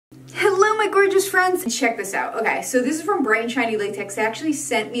gorgeous friends. Check this out. Okay, so this is from Bright and Shiny Latex. They actually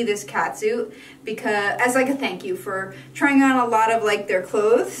sent me this catsuit because, as like a thank you for trying on a lot of like their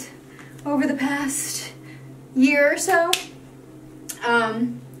clothes over the past year or so.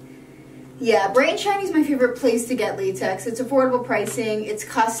 Yeah, Bright and Shiny is my favorite place to get latex. It's affordable pricing, it's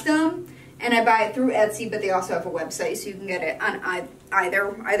custom, and I buy it through Etsy, but they also have a website, so you can get it on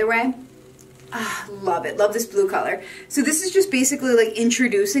either way. Love it. Love this blue color. So this is just basically like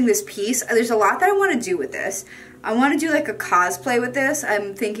introducing this piece. There's a lot that I want to do with this. I want to do like a cosplay with this.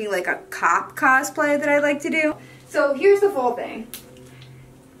 I'm thinking like a cop cosplay that I like to do. So here's the full thing.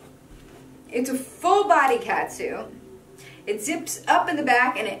 It's a full body catsuit. It zips up in the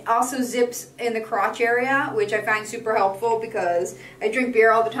back and it also zips in the crotch area, which I find super helpful because I drink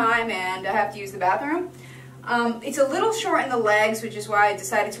beer all the time and I have to use the bathroom. It's a little short in the legs, which is why I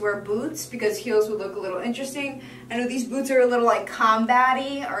decided to wear boots, because heels would look a little interesting. I know these boots are a little like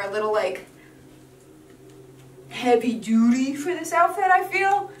combat-y or a little like heavy duty for this outfit, I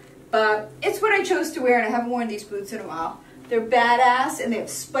feel. But it's what I chose to wear, and I haven't worn these boots in a while. They're badass and they have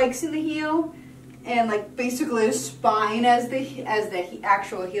spikes in the heel and like basically a spine as the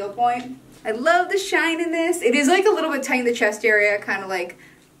actual heel point. I love the shine in this. It is like a little bit tight in the chest area, kind of like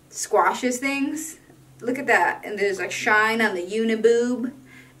squashes things. Look at that. And there's like shine on the uniboob.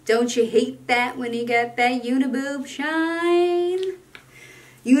 Don't you hate that when you get that uniboob shine?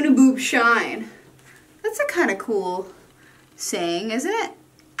 Uniboob shine. That's a kind of cool saying, isn't it?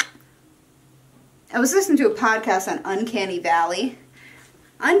 I was listening to a podcast on Uncanny Valley.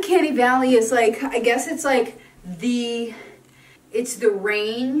 Uncanny Valley is like, I guess it's like it's the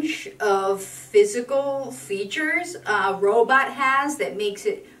range of physical features a robot has that makes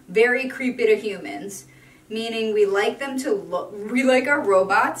it very creepy to humans. Meaning we like them to look, we like our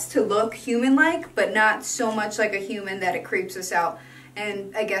robots to look human-like, but not so much like a human that it creeps us out.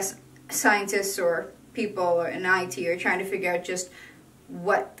 And I guess scientists or people in IT are trying to figure out just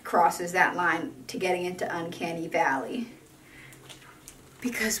what crosses that line to getting into Uncanny Valley.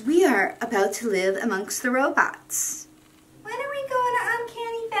 Because we are about to live amongst the robots. When are we going to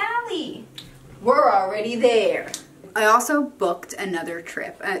Uncanny Valley? We're already there. I also booked another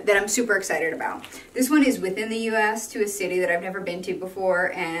trip that I'm super excited about. This one is within the US to a city that I've never been to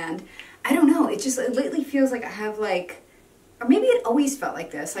before, and I don't know, it lately feels like I have like, or maybe it always felt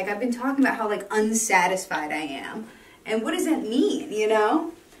like this, like I've been talking about how like unsatisfied I am. And what does that mean, you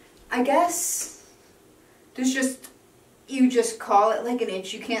know? I guess there's just, you just call it like an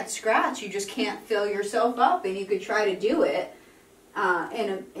itch you can't scratch. You just can't fill yourself up, and you could try to do it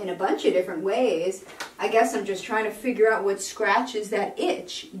in a bunch of different ways. I guess I'm just trying to figure out what scratches that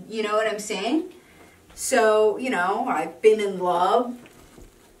itch. You know what I'm saying? So, you know, I've been in love.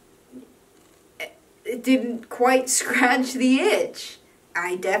 It didn't quite scratch the itch.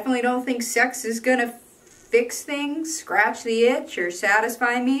 I definitely don't think sex is gonna fix things, scratch the itch, or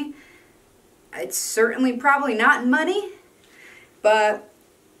satisfy me. It's certainly probably not money, but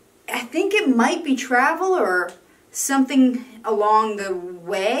I think it might be travel or something along the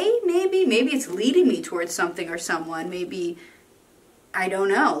way, maybe. Maybe it's leading me towards something or someone. Maybe, I don't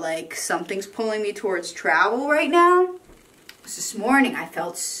know, like something's pulling me towards travel right now. This morning I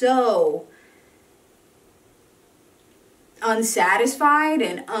felt so unsatisfied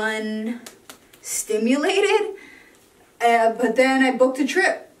and unstimulated, but then I booked a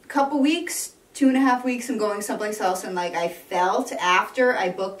trip. Couple weeks, 2.5 weeks, I'm going someplace else, and like I felt after I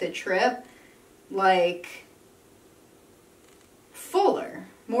booked the trip like fuller,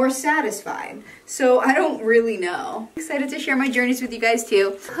 more satisfied. So I don't really know. Excited to share my journeys with you guys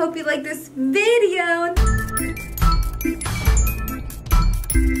too. Hope you like this video.